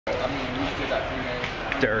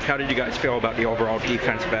Derrick, how did you guys feel about the overall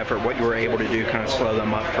defensive effort, what you were able to do, kind of slow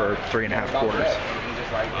them up for 3.5 quarters?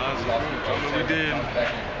 We did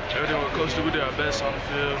everything we were coached to. We did our best on the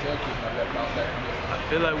field. I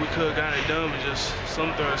feel like we could have gotten it done, but just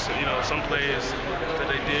some throws, some plays that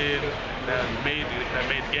they did that made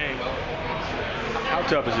the game. How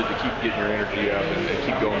tough is it to keep getting your energy up and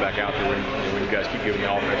keep going back out there when you guys keep giving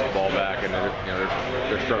the offense the ball back and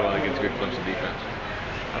they're struggling against good Clemson defense?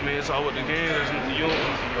 I mean, it's all with the game.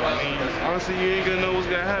 Honestly, you ain't gonna know what's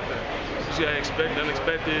gonna happen. You just gotta expect the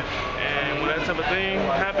unexpected, and when that type of thing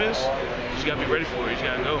happens, you just gotta be ready for it. You just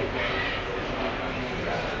gotta go.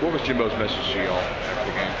 What was Jimbo's message to y'all after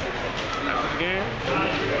the game? After the game,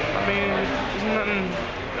 I mean, it's nothing.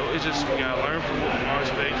 It's just we gotta learn from our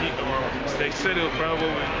mistakes. Said it was probably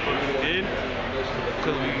what we did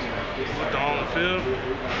because we looked all on the field,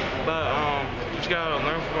 but we just gotta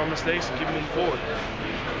learn from our mistakes and keep moving forward.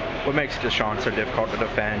 What makes Deshaun so difficult to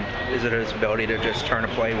defend? Is it his ability to just turn a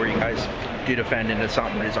play where you guys do defend into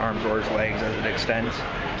something with his arms or his legs as it extends?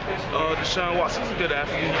 Deshaun Watson's a good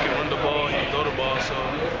athlete. He can run the ball, he can throw the ball, so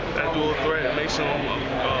that dual threat makes him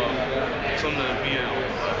something to be a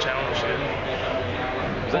challenge here.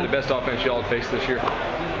 Is that the best offense y'all have faced this year?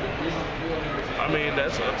 I mean,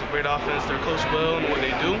 that's a great offense. They're coached well in what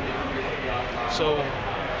they do. So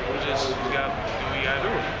we got to do what we got to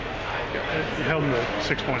do. You held them to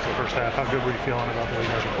 6 points in the first half. How good were you feeling about the way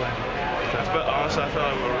you guys were playing? But honestly, I felt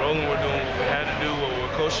like we're rolling. We're doing what we had to do, what we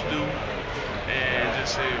were coached to do, and they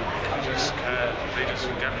just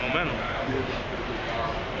got the momentum.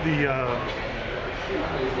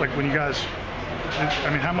 Like when you guys,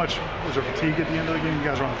 how much was there fatigue at the end of the game? You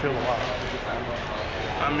guys were on the field a lot.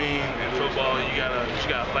 I mean, in football, you gotta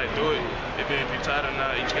fight through it. Even if you're tired or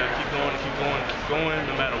not, you just gotta keep going,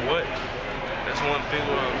 no matter what. That's one thing,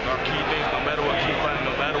 our key things, no matter what, keep fighting,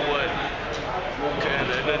 no matter what.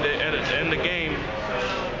 And at the end of the game,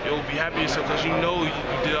 you'll be happy because you know you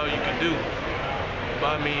did all you could do.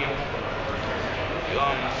 But I mean,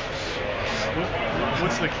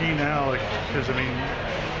 what's the key now? Because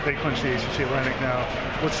they clinched the ACC Atlantic now.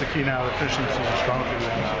 What's the key now to finishing the season strong for you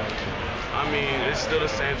guys? I mean, it's still the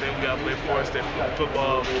same thing. We gotta play for it, stay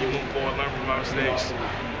football, keep moving forward, learn from our mistakes,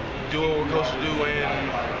 do what we're supposed to do, and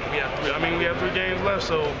we have 3 games left,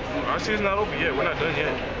 so our season's not over yet. We're not done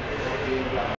yet.